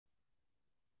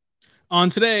On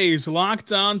today's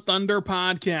Locked On Thunder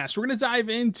podcast, we're going to dive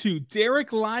into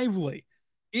Dereck Lively.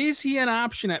 Is he an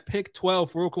option at pick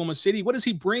 12 for Oklahoma City? What does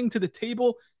he bring to the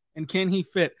table, and can he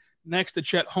fit next to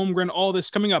Chet Holmgren? All this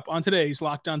coming up on today's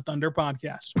Locked On Thunder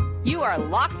podcast. You are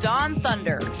Locked On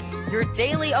Thunder, your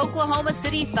daily Oklahoma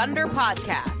City Thunder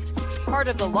podcast. Part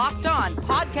of the Locked On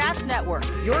Podcast Network,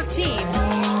 your team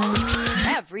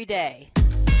every day.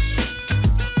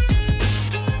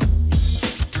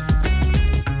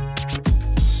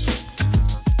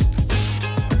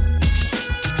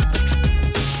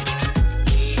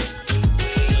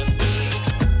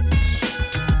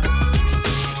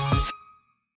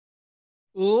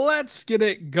 Let's get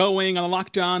it going on the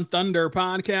Locked On Thunder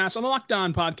podcast, on the Locked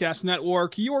On Podcast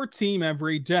Network, your team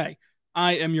every day.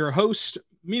 I am your host,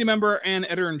 media member, and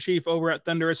editor-in-chief over at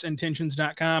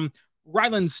thunderousintentions.com.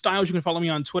 Rylan Styles. You can follow me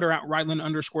on Twitter at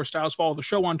Rylan_Styles. Follow the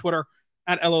show on Twitter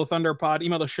at LOThunderPod.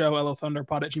 Email the show,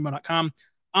 LOThunderPod@gmail.com.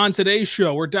 On today's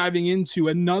show, we're diving into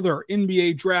another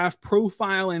NBA draft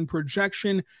profile and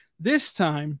projection. This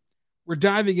time, we're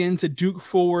diving into Duke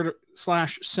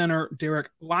forward/center Dereck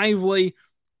Lively.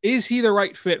 Is he the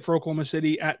right fit for Oklahoma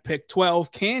City at pick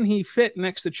 12? Can he fit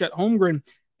next to Chet Holmgren?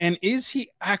 And is he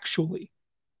actually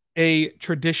a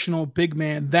traditional big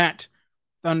man that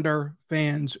Thunder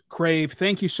fans crave?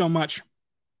 Thank you so much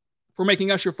for making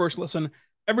us your first listen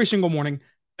every single morning,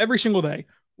 every single day.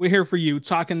 We're here for you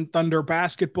talking Thunder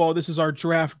basketball. This is our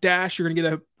draft dash. You're going to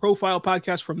get a profile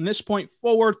podcast from this point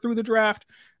forward through the draft,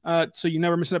 so you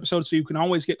never miss an episode, so you can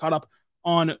always get caught up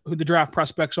on who the draft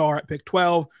prospects are at pick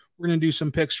 12. We're going to do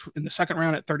some picks in the second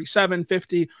round at 37,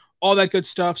 50, all that good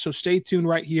stuff. So stay tuned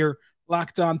right here.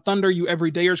 Locked On Thunder. You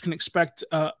everydayers can expect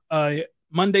a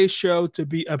Monday show to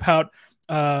be about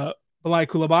Bilal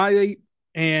Coulibaly,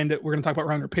 and we're going to talk about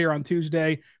round repair on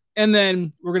Tuesday. And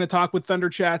then we're going to talk with Thunder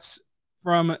Chats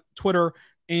from Twitter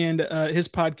and his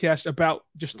podcast about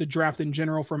just the draft in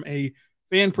general from a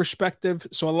fan perspective.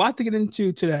 So a lot to get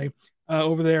into today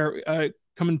over there.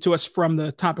 Coming to us from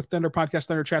the Topic Thunder podcast.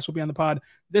 Thunder Chats will be on the pod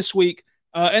this week.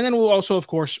 And then we'll also, of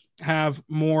course, have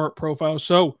more profiles.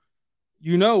 So,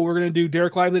 we're going to do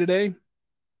Dereck Lively today,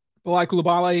 Bilal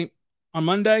Coulibaly on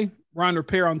Monday, round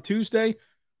repair on Tuesday.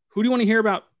 Who do you want to hear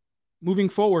about moving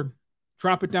forward?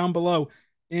 Drop it down below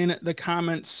in the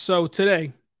comments. So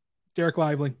today, Dereck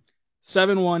Lively,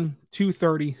 7'1",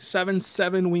 230,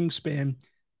 7'7" wingspan,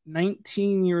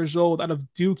 19 years old, out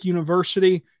of Duke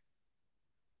University.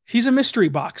 He's a mystery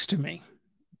box to me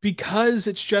because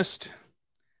it's just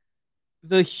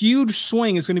the huge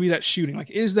swing is going to be that shooting.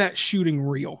 Like, is that shooting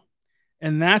real?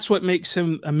 And that's what makes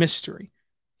him a mystery.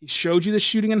 He showed you the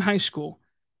shooting in high school,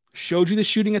 showed you the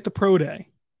shooting at the pro day,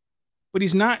 but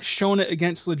he's not shown it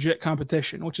against legit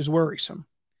competition, which is worrisome.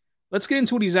 Let's get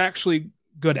into what he's actually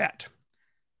good at.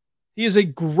 He is a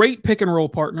great pick and roll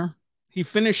partner. He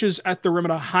finishes at the rim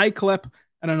at a high clip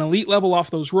at an elite level off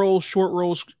those rolls, short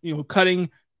rolls, cutting.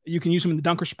 You can use him in the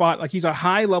dunker spot. Like, he's a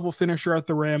high-level finisher at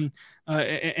the rim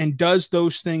and does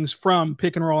those things from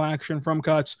pick-and-roll action, from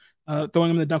cuts, throwing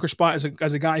him in the dunker spot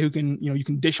as a guy who can, you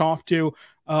can dish off to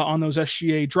on those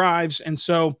SGA drives. And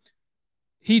so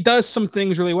he does some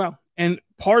things really well. And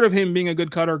part of him being a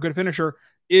good cutter, good finisher,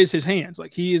 is his hands.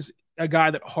 Like, he is a guy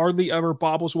that hardly ever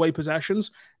bobbles away possessions.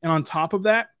 And on top of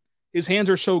that, his hands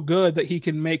are so good that he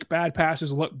can make bad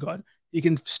passes look good. He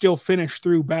can still finish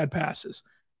through bad passes.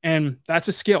 And that's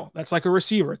a skill. That's like a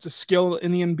receiver. It's a skill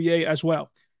in the NBA as well.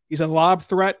 He's a lob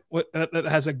threat that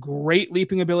has a great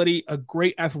leaping ability, a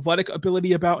great athletic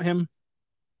ability about him.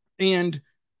 And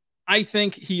I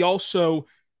think he also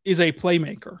is a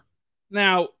playmaker.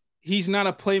 Now, he's not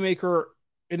a playmaker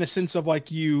in the sense of like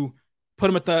you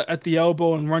put him at the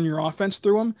elbow and run your offense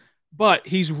through him, but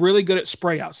he's really good at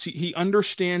spray outs. He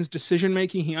understands decision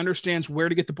making. He understands where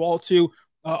to get the ball to,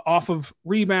 off of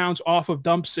rebounds, off of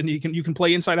dumps, and you can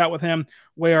play inside out with him,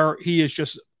 where he is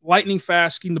just lightning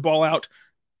fast, getting the ball out,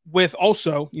 with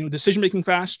also decision making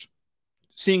fast,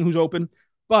 seeing who's open,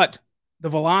 but the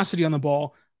velocity on the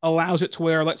ball allows it to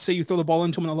where, let's say you throw the ball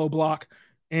into him in a low block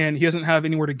and he doesn't have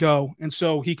anywhere to go, and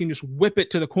so he can just whip it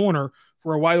to the corner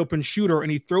for a wide open shooter,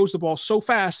 and he throws the ball so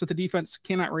fast that the defense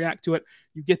cannot react to it.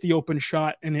 You get the open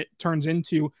shot, and it turns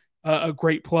into a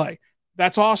great play.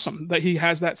 That's awesome that he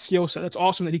has that skill set. That's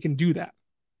awesome that he can do that.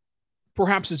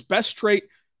 Perhaps his best trait,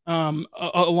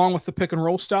 along with the pick and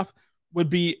roll stuff, would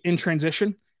be in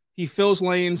transition. He fills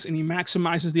lanes and he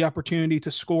maximizes the opportunity to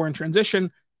score in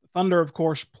transition. The Thunder, of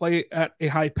course, play at a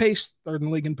high pace, third in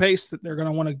the league in pace, that they're going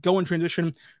to want to go in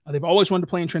transition. They've always wanted to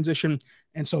play in transition,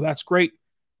 and so that's great.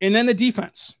 And then the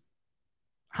defense.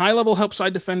 High-level help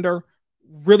side defender,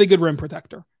 really good rim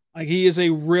protector. Like, he is a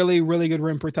really, really good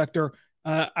rim protector.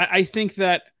 I think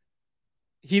that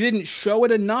he didn't show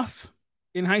it enough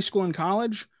in high school and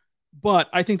college, but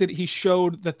I think that he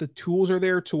showed that the tools are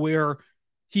there to where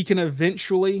he can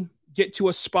eventually get to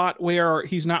a spot where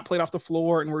he's not played off the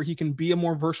floor and where he can be a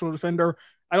more versatile defender.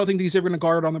 I don't think he's ever going to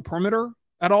guard on the perimeter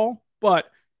at all, but I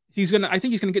think he's going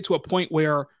to get to a point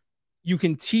where you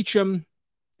can teach him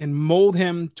and mold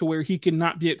him to where he can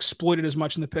not be exploited as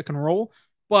much in the pick and roll.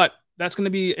 But that's going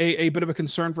to be a bit of a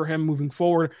concern for him moving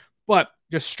forward. But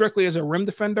just strictly as a rim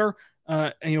defender,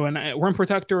 and a rim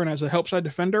protector and as a help side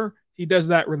defender, he does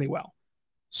that really well.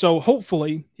 So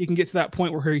hopefully he can get to that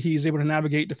point where he's able to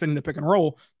navigate defending the pick and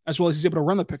roll as well as he's able to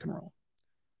run the pick and roll.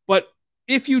 But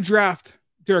if you draft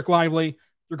Dereck Lively,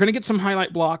 you're going to get some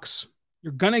highlight blocks.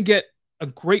 You're going to get a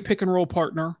great pick and roll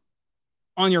partner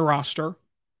on your roster.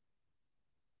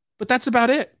 But that's about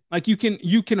it. Like you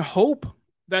can hope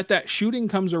that shooting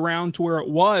comes around to where it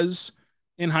was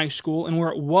in high school and where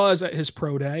it was at his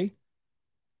pro day.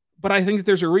 But I think that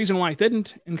there's a reason why it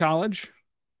didn't in college.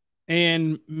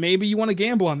 And maybe you want to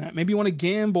gamble on that. Maybe you want to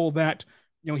gamble that,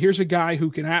 here's a guy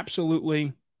who can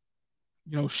absolutely,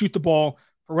 shoot the ball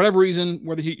for whatever reason,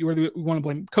 whether you want to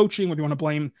blame coaching, whether you want to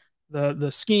blame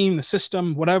the scheme, the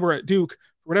system, whatever at Duke,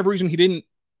 for whatever reason, he didn't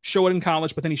show it in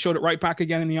college, but then he showed it right back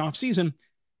again in the offseason.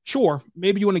 Sure,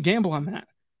 maybe you want to gamble on that.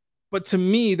 But to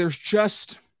me, there's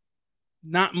just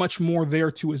not much more there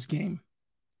to his game.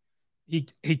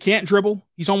 He can't dribble.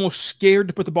 He's almost scared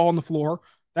to put the ball on the floor.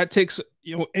 That takes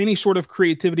any sort of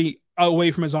creativity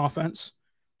away from his offense.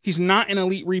 He's not an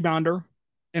elite rebounder,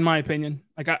 in my opinion.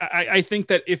 Like I think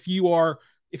that if you're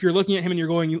looking at him and you're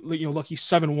going, look, he's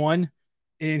 7'1"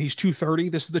 and he's 230.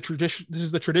 This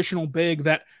is the traditional big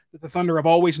that the Thunder have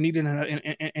always needed,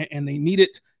 and they need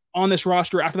it on this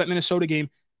roster after that Minnesota game.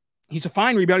 He's a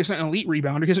fine rebounder. He's not an elite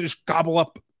rebounder. He doesn't just gobble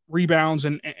up rebounds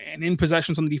and in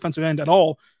possessions on the defensive end at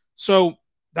all. So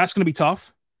that's going to be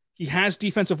tough. He has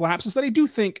defensive lapses that I do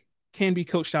think can be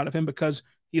coached out of him because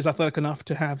he is athletic enough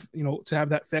to have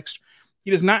that fixed. He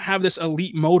does not have this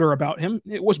elite motor about him.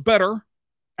 It was better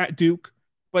at Duke,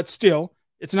 but still,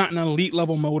 it's not an elite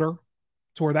level motor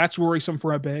to where that's worrisome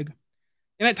for a big.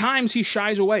 And at times he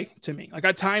shies away to me. Like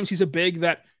at times he's a big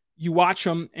that you watch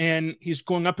him and he's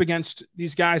going up against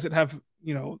these guys that have,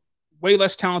 way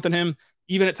less talent than him,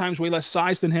 even at times way less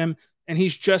size than him. And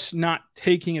he's just not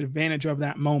taking advantage of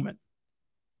that moment.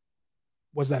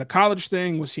 Was that a college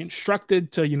thing? Was he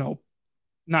instructed to,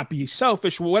 not be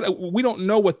selfish? We don't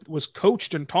know what was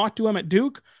coached and taught to him at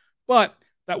Duke, but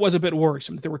that was a bit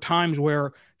worrisome. There were times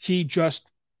where he just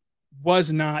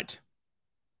was not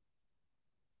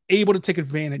able to take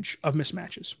advantage of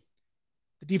mismatches.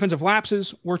 The defensive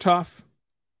lapses were tough.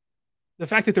 The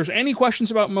fact that there's any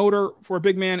questions about motor for a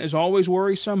big man is always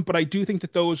worrisome, but I do think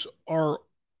that those were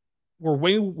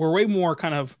way more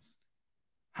kind of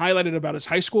highlighted about his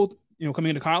high school, coming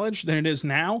into college than it is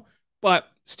now, but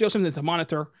still something to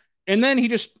monitor. And then he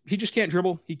just can't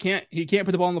dribble. He can't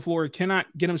put the ball on the floor. He cannot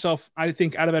get himself, I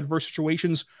think, out of adverse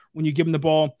situations when you give him the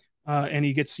ball and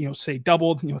he gets, say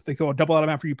doubled, if they throw a double at him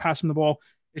after you pass him the ball,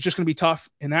 it's just going to be tough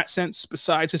in that sense,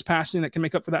 besides his passing that can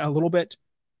make up for that a little bit.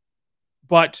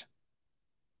 But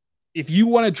if you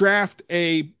want to draft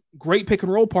a great pick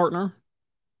and roll partner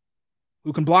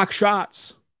who can block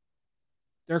shots,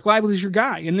 Dereck Lively is your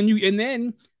guy. And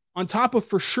then on top of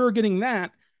for sure getting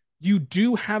that, you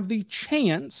do have the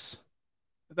chance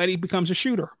that he becomes a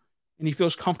shooter and he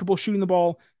feels comfortable shooting the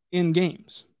ball in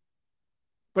games.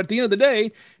 But at the end of the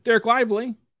day, Dereck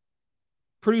Lively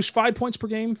produced 5 points per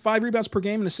game, 5 rebounds per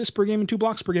game, an assist per game, and 2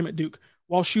 blocks per game at Duke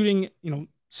while shooting,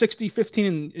 60,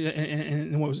 15,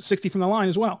 and what was it, 60 from the line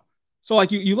as well. So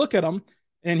like you look at him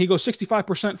and he goes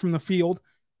 65% from the field,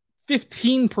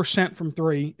 15% from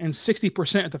three, and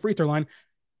 60% at the free throw line.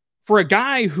 For a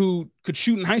guy who could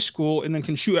shoot in high school and then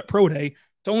can shoot at pro day,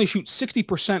 to only shoot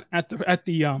 60% at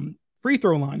the free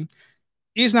throw line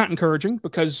is not encouraging,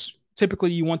 because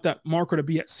typically you want that marker to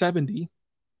be at 70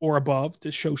 or above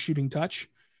to show shooting touch.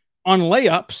 On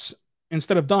layups,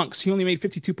 instead of dunks, he only made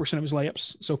 52% of his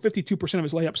layups. So 52% of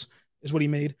his layups is what he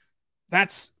made.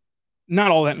 That's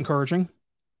not all that encouraging.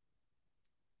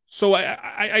 So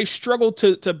I struggle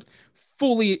to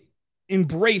fully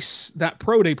embrace that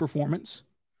pro day performance.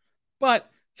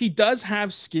 But he does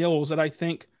have skills that I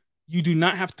think you do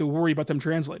not have to worry about them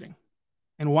translating.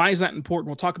 And why is that important?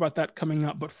 We'll talk about that coming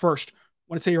up. But first, I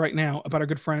want to tell you right now about our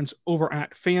good friends over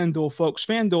at FanDuel, folks.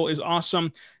 FanDuel is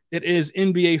awesome. It is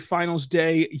NBA Finals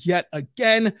Day yet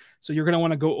again. So you're going to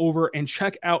want to go over and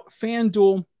check out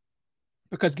FanDuel,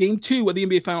 because Game 2 of the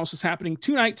NBA Finals is happening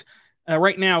tonight.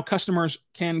 Right now, customers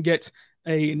can get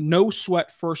a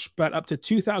no-sweat first bet up to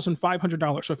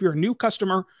 $2,500. So if you're a new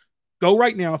customer, Go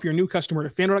right now, if you're a new customer, to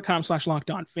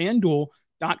FanDuel.com/lockedon,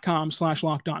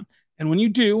 FanDuel.com/lockedon. And when you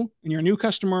do, and you're a new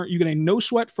customer, you get a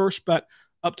no-sweat first bet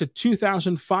up to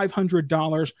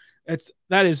 $2,500.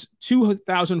 That is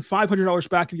 $2,500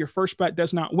 back if your first bet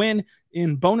does not win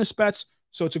in bonus bets.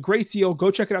 So it's a great deal. Go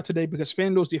check it out today, because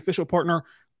FanDuel is the official partner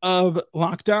of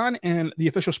Locked On and the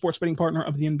official sports betting partner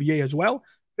of the NBA as well.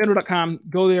 FanDuel.com,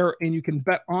 go there and you can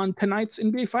bet on tonight's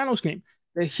NBA Finals game.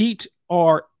 The Heat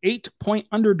are 8-point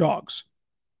underdogs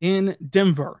in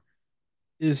Denver.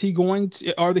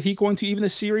 Are the Heat going to even the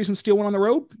series and steal one on the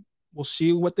road? We'll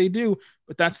see what they do,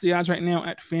 but that's the odds right now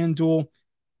at FanDuel.com.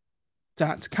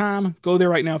 Go there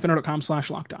right now,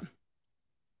 FanDuel.com/lockedon.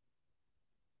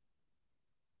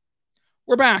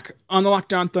 We're back on the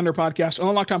Locked On Thunder podcast, on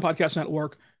the Locked On Podcast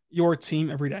Network, your team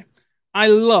every day. I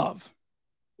love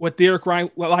what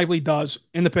Dereck Lively does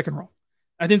in the pick and roll.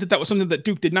 I think that was something that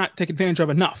Duke did not take advantage of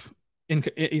enough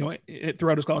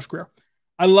throughout his college career.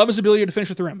 I love his ability to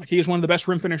finish at the rim. Like, he is one of the best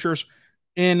rim finishers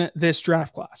in this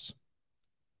draft class.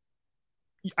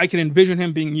 I can envision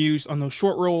him being used on those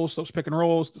short rolls, those pick and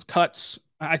rolls, those cuts.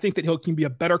 I think that he can be a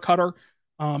better cutter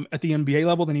at the NBA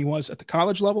level than he was at the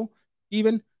college level,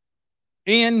 even.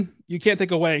 And you can't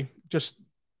take away, just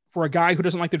for a guy who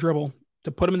doesn't like to dribble,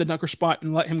 to put him in the dunker spot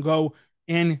and let him go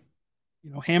and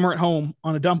hammer it home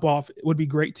on a dump off, it would be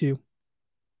great too.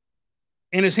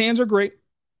 And his hands are great.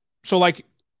 So, like,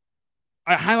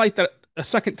 I highlight that a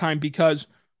second time, because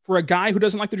for a guy who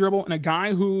doesn't like to dribble and a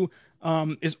guy who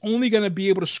is only going to be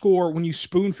able to score when you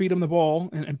spoon feed him the ball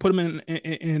and put him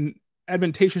in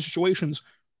advantageous situations,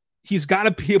 he's got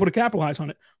to be able to capitalize on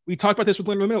it. We talked about this with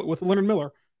Leonard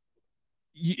Miller.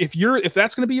 If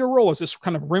that's going to be your role as this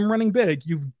kind of rim running big,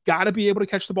 you've got to be able to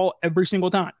catch the ball every single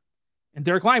time. And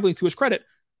Dereck Lively, to his credit,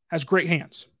 has great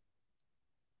hands.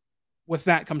 With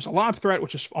that comes a lob threat,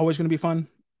 which is always going to be fun.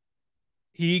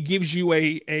 He gives you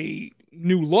a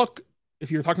new look, if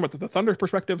you're talking about the Thunder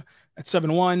perspective, at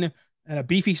 7'1", and a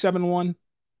beefy 7'1".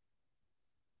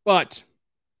 But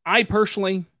I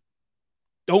personally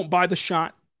don't buy the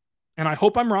shot, and I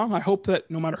hope I'm wrong. I hope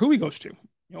that no matter who he goes to,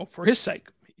 for his sake,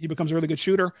 he becomes a really good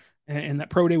shooter, and that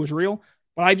pro day was real.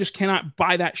 But I just cannot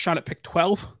buy that shot at pick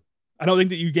 12. I don't think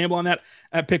that you gamble on that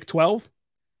at pick 12.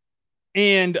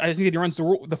 And I think that he runs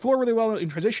the floor really well in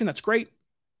transition. That's great.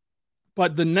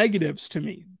 But the negatives to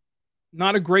me,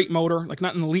 not a great motor, like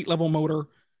not an elite level motor,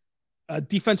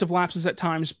 defensive lapses at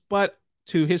times, but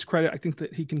to his credit, I think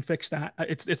that he can fix that.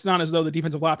 It's not as though the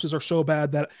defensive lapses are so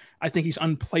bad that I think he's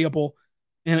unplayable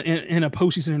in a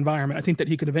postseason environment. I think that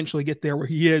he could eventually get there where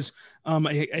he is an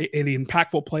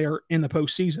impactful player in the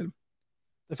postseason.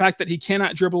 The fact that he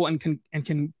cannot dribble and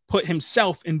can put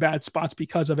himself in bad spots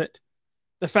because of it.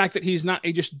 The fact that he's not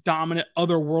a just dominant,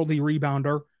 otherworldly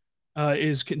rebounder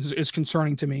is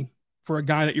concerning to me for a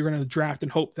guy that you're going to draft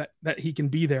and hope that he can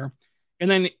be there. And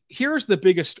then here's the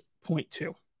biggest point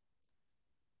too.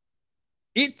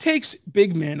 It takes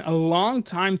big men a long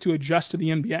time to adjust to the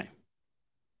NBA.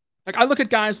 Like, I look at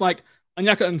guys like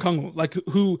Onyeka Okongwu, like,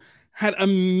 who had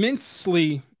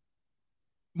immensely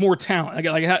more talent.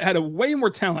 Like had a way more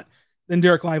talent than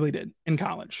Dereck Lively did in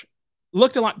college.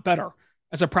 Looked a lot better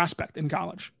as a prospect in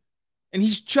college. And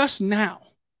he's just now,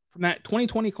 from that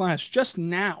 2020 class, just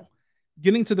now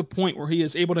getting to the point where he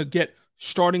is able to get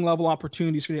starting level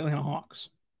opportunities for the Atlanta Hawks.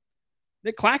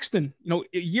 Nick Claxton,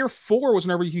 year 4 was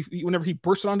whenever he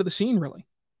bursted onto the scene, really.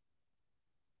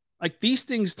 Like, these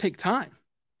things take time.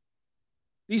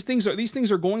 These things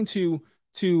are going to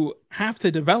have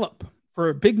to develop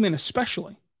for big men,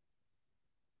 especially.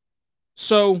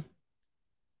 So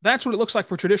that's what it looks like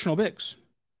for traditional bigs.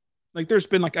 Like, there's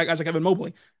been like guys like Evan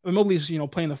Mobley. Evan Mobley's,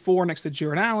 playing the 4 next to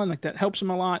Jarrett Allen. Like, that helps him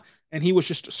a lot. And he was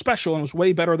just special and was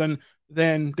way better than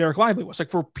Dereck Lively was. Like,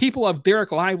 for people of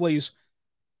Dereck Lively's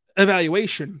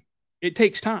evaluation, it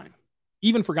takes time.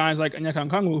 Even for guys like Onyeka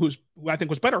Okongwu, who I think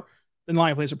was better than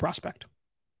Lively as a prospect.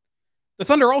 The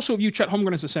Thunder also view Chet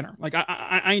Holmgren as a center. Like,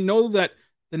 I know that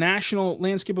the national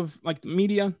landscape of like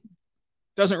media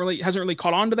hasn't really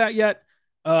caught on to that yet.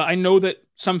 I know that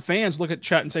some fans look at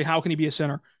Chet and say, how can he be a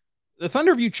center? The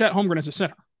Thunder view Chet Holmgren as a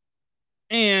center.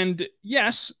 And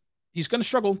yes, he's going to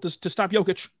struggle to stop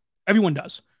Jokic. Everyone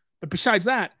does. But besides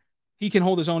that, he can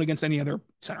hold his own against any other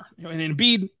center. And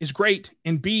Embiid is great.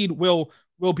 Embiid will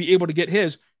be able to get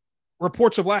his.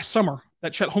 Reports of last summer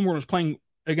that Chet Holmgren was playing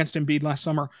against Embiid last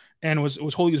summer and was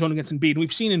holding his own against Embiid.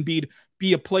 We've seen Embiid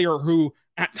be a player who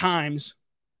at times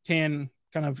can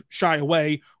kind of shy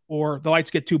away, or the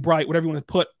lights get too bright, whatever you want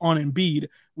to put on Embiid.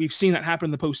 We've seen that happen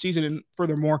in the postseason. And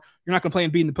furthermore, you're not going to play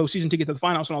Embiid in the postseason to get to the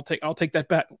finals. And I'll take that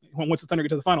bet once the Thunder get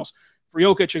to the finals. For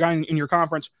Jokic, a guy in your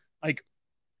conference, like,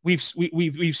 we've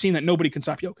seen that nobody can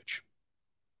stop Jokic.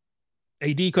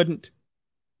 AD couldn't.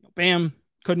 Bam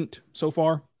couldn't so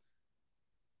far.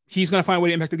 He's going to find a way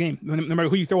to impact the game, no matter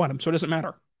who you throw at him, so it doesn't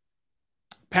matter.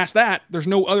 Past that, there's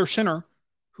no other center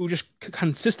who just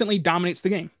consistently dominates the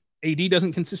game. AD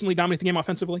doesn't consistently dominate the game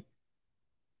offensively.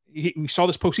 We saw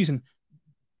this postseason.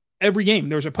 Every game,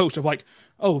 there was a post of like,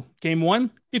 oh, game 1,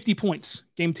 50 points.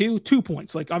 Game 2, 2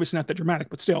 points. Like, obviously not that dramatic,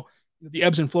 but still, the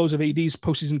ebbs and flows of AD's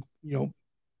postseason,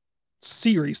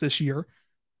 series this year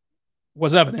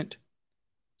was evident.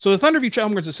 So the Thunder view Chet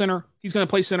Holmgren's a center. He's going to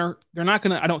play center. They're not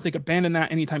going to, I don't think, abandon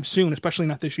that anytime soon, especially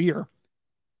not this year.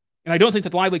 And I don't think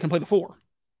that Lively can play the 4.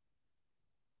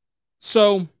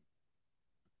 So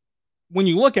when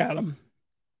you look at him,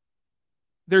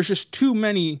 there's just too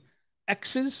many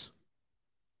X's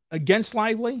against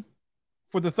Lively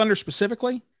for the Thunder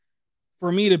specifically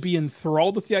for me to be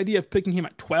enthralled with the idea of picking him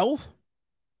at 12.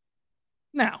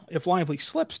 Now, if Lively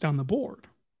slips down the board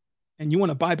and you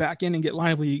want to buy back in and get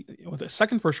Lively with a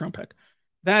second first-round pick,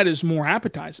 that is more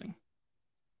appetizing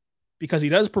because he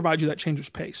does provide you that change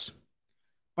of pace.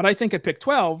 But I think at pick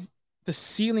 12, the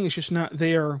ceiling is just not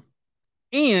there.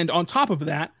 And on top of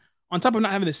that, on top of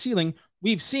not having the ceiling,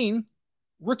 we've seen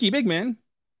rookie big men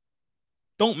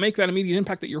don't make that immediate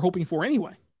impact that you're hoping for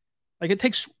anyway. Like, it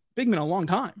takes big men a long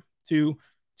time to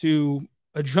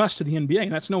adjust to the NBA.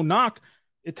 And that's no knock.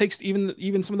 It takes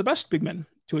even some of the best big men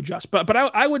to adjust. But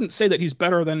I wouldn't say that he's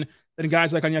better than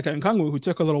guys like Onyeka Okongwu, who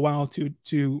took a little while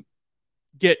to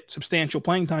get substantial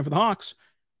playing time for the Hawks,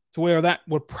 to where that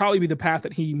would probably be the path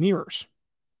that he mirrors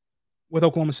with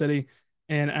Oklahoma City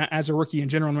and as a rookie in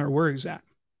general, no matter where he's at.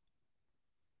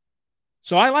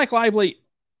 So I like Lively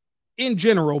in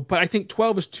general, but I think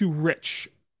 12 is too rich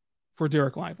for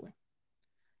Dereck Lively.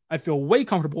 I feel way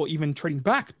comfortable even trading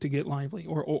back to get Lively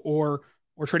or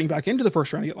trading back into the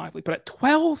first round to get Lively. But at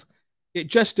 12, it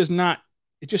just does not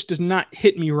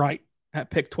hit me right at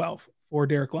pick 12 for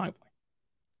Dereck Lively.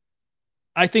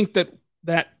 I think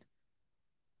that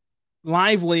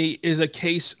Lively is a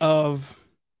case of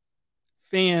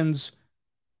fans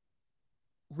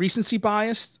recency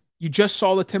bias. You just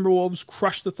saw the Timberwolves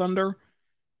crush the Thunder,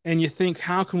 and you think,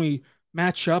 how can we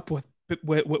match up with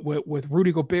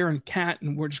Rudy Gobert and Cat,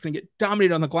 and we're just going to get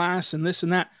dominated on the glass and this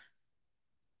and that.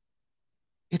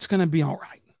 It's going to be all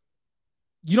right.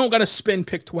 You don't got to spend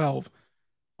pick 12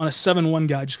 on a 7-1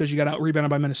 guy just because you got out-rebounded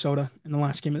by Minnesota in the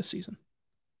last game of the season.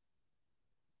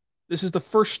 This is the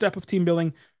first step of team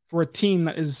building for a team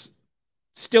that is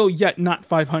still yet not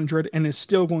 500 and is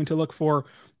still going to look for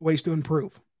ways to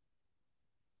improve.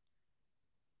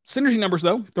 Synergy numbers,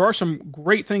 though, there are some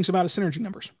great things about his synergy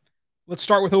numbers. Let's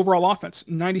start with overall offense,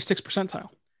 96th percentile.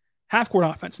 Half-court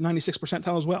offense, 96th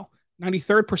percentile as well.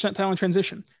 93rd percentile in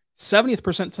transition. 70th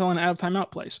percentile in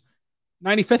out-of-timeout plays.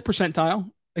 95th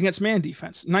percentile against man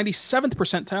defense. 97th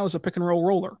percentile as a pick-and-roll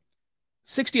roller.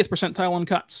 60th percentile on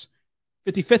cuts.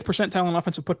 55th percentile on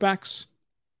offensive putbacks.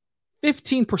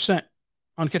 15%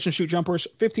 on catch-and-shoot jumpers.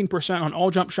 15% on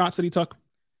all jump shots that he took.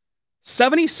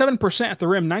 77% at the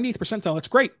rim, 90th percentile. That's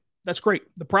great. That's great.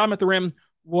 The problem at the rim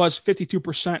was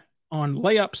 52% on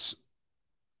layups.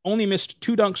 Only missed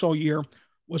 2 dunks all year.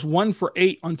 Was 1 for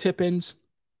 8 on tip-ins.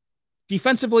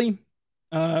 Defensively,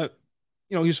 he's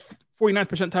 49th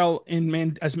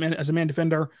percentile as a man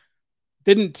defender.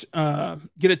 Didn't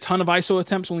get a ton of ISO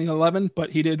attempts, only 11, but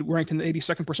he did rank in the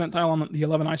 82nd percentile on the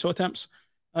 11 ISO attempts.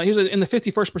 He was in the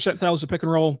 51st percentile as a pick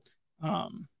and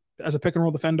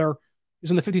roll defender. He's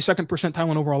in the 52nd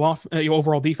percentile in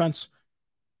overall defense.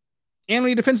 And when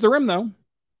he defends the rim, though,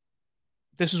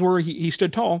 this is where he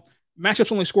stood tall.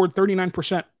 Matchups only scored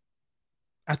 39%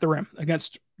 at the rim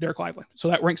against Dereck Lively. So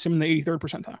that ranks him in the 83rd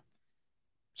percentile.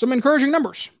 Some encouraging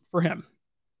numbers for him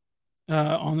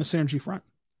on the synergy front.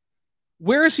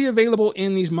 Where is he available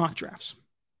in these mock drafts?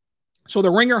 So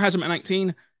the Ringer has him at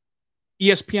 19,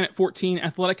 ESPN at 14,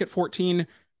 Athletic at 14,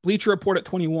 Bleacher Report at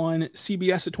 21,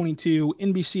 CBS at 22,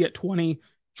 NBC at 20,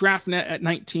 DraftNet at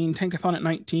 19, Tankathon at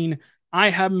 19. I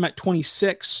have him at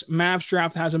 26. Mavs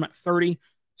Draft has him at 30.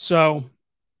 So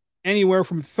anywhere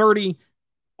from 30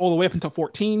 all the way up until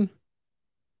 14.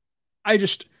 I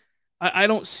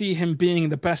don't see him being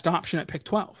the best option at pick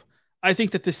 12. I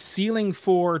think that the ceiling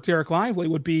for Dereck Lively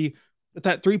would be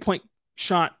that three-point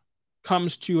shot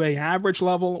comes to an average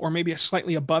level or maybe a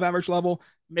slightly above average level,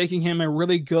 making him a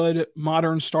really good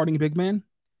modern starting big man.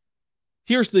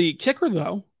 Here's the kicker,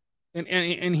 though,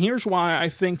 and here's why I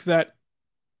think that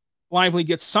Lively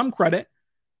gets some credit.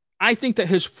 I think that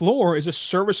his floor is a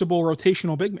serviceable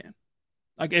rotational big man.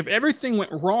 Like, if everything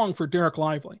went wrong for Dereck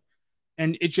Lively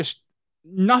and it just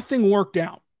nothing worked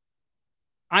out,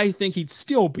 I think he'd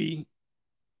still be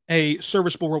a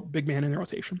serviceable big man in their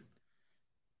rotation,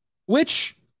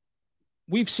 which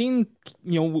we've seen,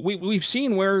 we've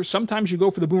seen where sometimes you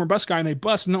go for the boomer bust guy and they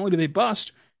bust. And not only do they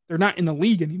bust, they're not in the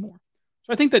league anymore.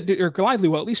 So I think that Dereck Lively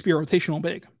will at least be a rotational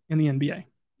big in the NBA.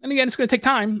 And again, it's going to take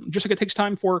time, just like it takes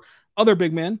time for other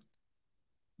big men.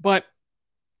 But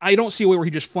I don't see a way where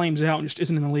he just flames out and just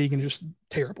isn't in the league and just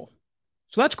terrible.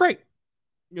 So that's great.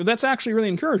 That's actually really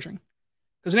encouraging.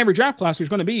 Because in every draft class, there's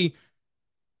going to be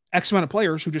X amount of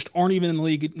players who just aren't even in the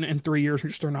league in 3 years,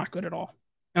 and they're not good at all.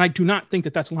 And I do not think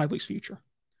that that's Lively's future.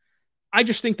 I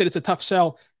just think that it's a tough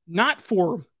sell, not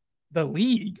for the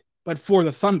league, but for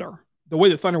the Thunder. The way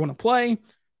the Thunder want to play,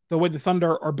 the way the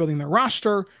Thunder are building their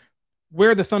roster,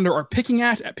 where the Thunder are picking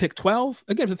at pick 12.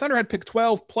 Again, if the Thunder had pick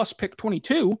 12 plus pick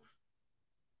 22,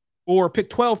 or pick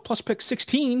 12 plus pick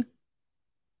 16,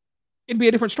 it'd be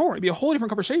a different story. It'd be a whole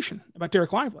different conversation about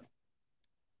Dereck Lively.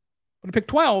 But at pick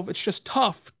 12, it's just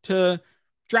tough to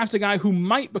draft a guy who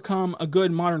might become a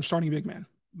good modern starting big man.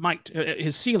 Might.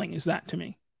 His ceiling is that to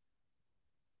me.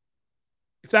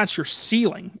 If that's your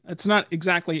ceiling, it's not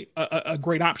exactly a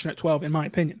great option at 12, in my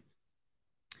opinion.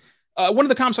 One of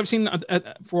the comps I've seen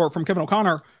from Kevin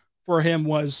O'Connor for him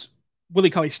was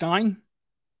Willie Cauley-Stein.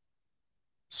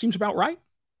 Seems about right.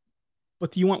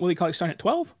 But do you want Willie Cauley-Stein at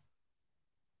 12?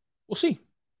 We'll see.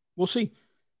 We'll see.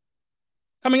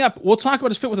 Coming up, we'll talk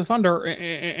about his fit with the Thunder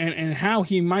and how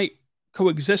he might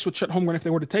coexist with Chet Holmgren if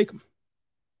they were to take him.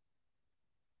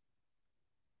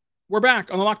 We're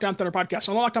back on the Locked On Thunder podcast,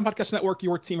 on the Locked On Podcast Network,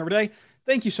 your team every day.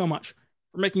 Thank you so much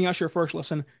for making us your first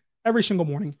listen every single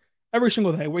morning, every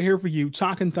single day. We're here for you,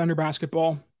 talking Thunder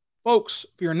basketball. Folks,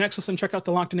 for your next listen, check out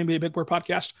the Locked On NBA Big Board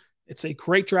podcast. It's a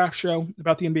great draft show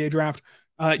about the NBA draft.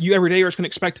 You every day are just going to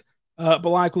expect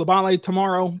Bilal Coulibaly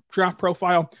tomorrow, draft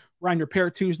profile, Ryan Repair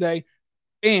Tuesday,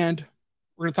 and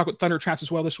we're going to talk with Thunder chats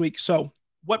as well this week. So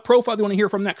what profile do you want to hear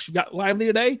from next? You've got Lively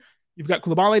today, you've got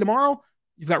Coulibaly tomorrow,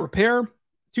 you've got Repair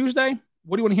Tuesday.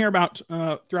 What do you want to hear about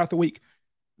throughout the week?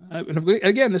 And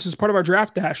again, this is part of our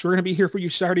draft dash. We're going to be here for you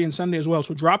Saturday and Sunday as well.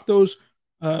 So drop those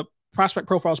prospect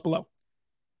profiles below.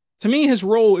 To me, his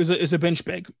role is a bench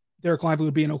big. Dereck Lively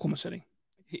would be in Oklahoma City.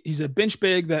 He's a bench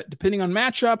big that, depending on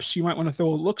matchups, you might want to throw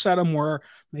looks at him where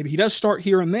maybe he does start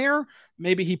here and there.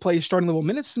 Maybe he plays starting level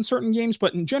minutes in certain games,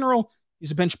 but in general,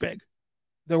 he's a bench big.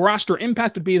 The roster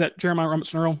impact would be that Jeremiah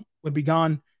Robinson-Earl would be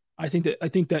gone. I think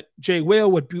that Jay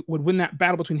Will would win that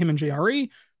battle between him and JRE.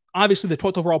 Obviously, the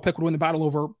 12th overall pick would win the battle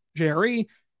over JRE,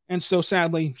 and so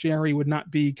sadly, JRE would not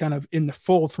be kind of in the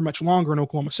fold for much longer in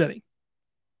Oklahoma City.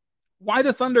 Why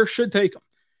the Thunder should take him?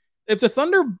 If the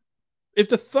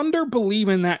Thunder believe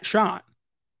in that shot,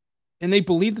 and they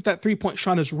believe that three-point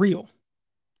shot is real,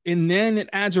 and then it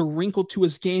adds a wrinkle to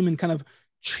his game and kind of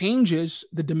changes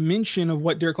the dimension of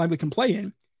what Dereck Lively can play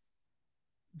in,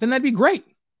 then that'd be great.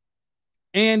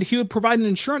 And he would provide an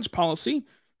insurance policy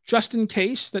just in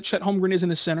case that Chet Holmgren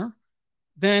isn't a center.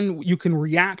 Then you can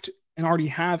react and already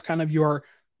have kind of your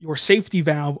safety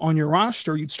valve on your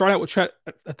roster. You'd start out with Chet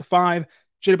at the 5,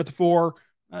 Chet at the 4,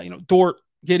 Dort,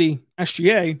 Giddey,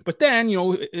 SGA. But then,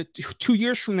 2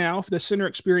 years from now, if the center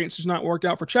experience does not work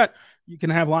out for Chet, you can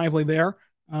have Lively there.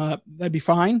 That'd be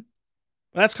fine.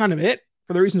 But that's kind of it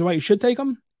for the reasons why you should take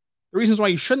him. The reasons why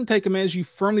you shouldn't take him is you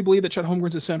firmly believe that Chet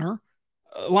Holmgren's a center.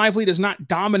 Lively does not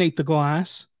dominate the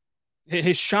glass.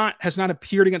 His shot has not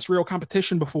appeared against real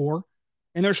competition before.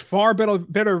 And there's far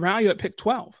better value at pick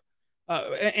 12.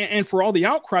 And for all the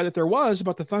outcry that there was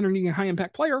about the Thunder needing a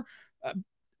high-impact player,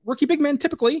 rookie big men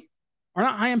typically are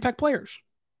not high-impact players.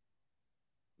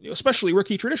 Especially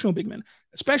rookie traditional big men.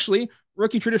 Especially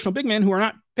rookie traditional big men who are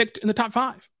not picked in the top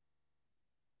 5.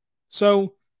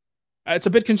 So it's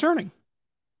a bit concerning.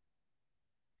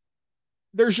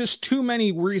 There's just too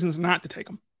many reasons not to take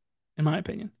him, in my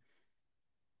opinion.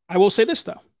 I will say this,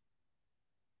 though.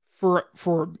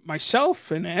 For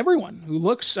myself and everyone who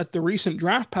looks at the recent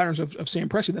draft patterns of Sam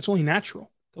Presti, that's only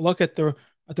natural. To look at the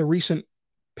recent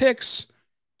picks,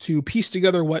 to piece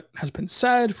together what has been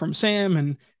said from Sam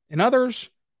and others,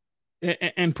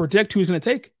 and predict who he's going to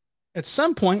take, at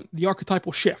some point, the archetype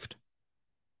will shift.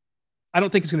 I don't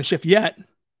think it's going to shift yet,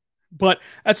 but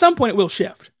at some point it will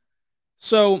shift.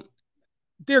 So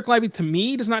Dereck Lively, to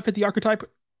me, does not fit the archetype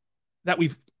that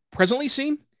we've presently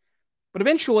seen, but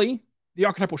eventually the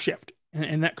archetype will shift.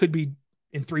 And that could be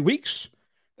in 3 weeks.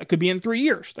 That could be in 3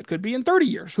 years. That could be in 30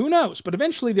 years. Who knows? But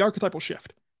eventually the archetype will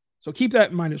shift. So keep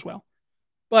that in mind as well.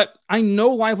 But I know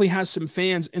Lively has some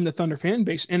fans in the Thunder fan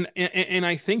base, and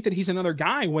I think that he's another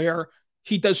guy where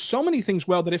he does so many things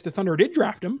well that if the Thunder did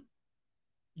draft him,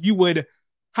 you would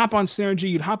hop on Synergy,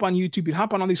 you'd hop on YouTube, you'd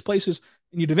hop on all these places,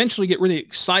 and you'd eventually get really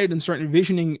excited and start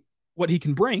envisioning what he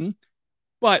can bring.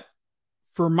 But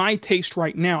for my taste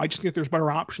right now, I just think there's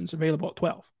better options available at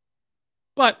 12.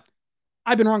 But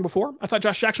I've been wrong before. I thought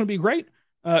Josh Jackson would be great.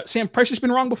 Sam Presti's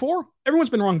been wrong before. Everyone's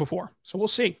been wrong before. So we'll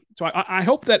see. So I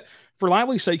hope that for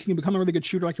Lively's sake, he can become a really good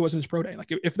shooter like he was in his pro day.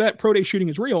 Like if that pro day shooting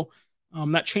is real,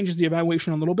 that changes the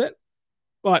evaluation a little bit.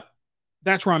 But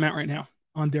that's where I'm at right now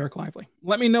on Dereck Lively.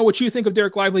 Let me know what you think of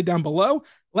Dereck Lively down below.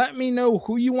 Let me know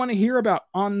who you want to hear about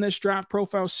on this draft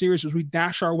profile series as we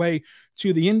dash our way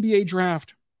to the NBA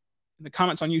draft in the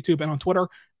comments on YouTube and on Twitter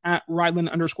at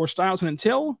Ryland_Styles. And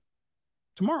until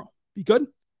tomorrow, be good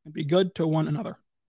and be good to one another.